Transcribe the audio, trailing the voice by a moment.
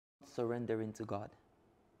surrendering to God.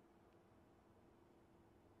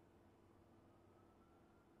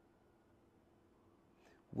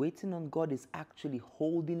 Waiting on God is actually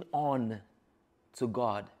holding on to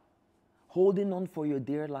God, holding on for your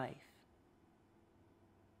dear life.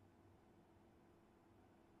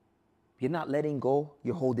 You're not letting go,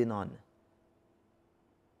 you're holding on.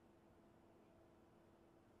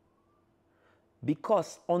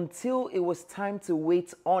 Because until it was time to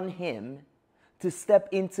wait on Him to step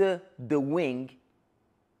into the wing,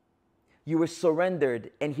 you were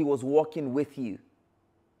surrendered and He was walking with you.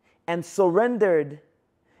 And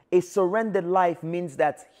a surrendered life means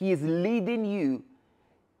that He is leading you,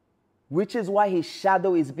 which is why His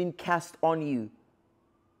shadow is being cast on you.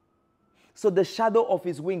 So the shadow of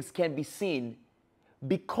His wings can be seen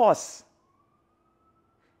because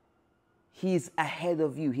He's ahead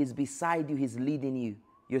of you. He's beside you. He's leading you.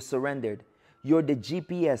 You're surrendered. You're the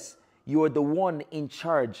GPS. You're the one in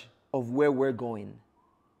charge of where we're going.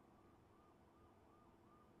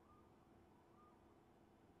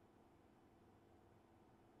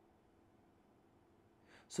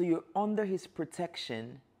 So you're under His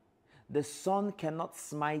protection. The sun cannot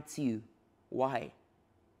smite you. Why?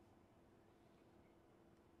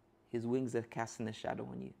 His wings are casting a shadow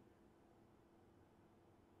on you.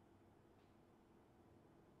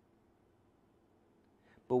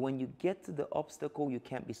 But when you get to the obstacle, you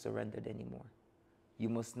can't be surrendered anymore. You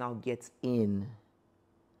must now get in,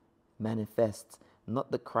 manifest,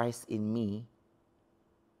 not the Christ in me,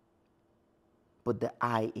 but the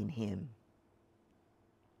I in Him.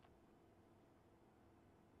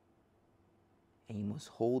 And you must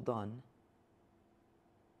hold on,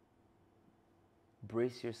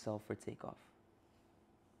 brace yourself for takeoff.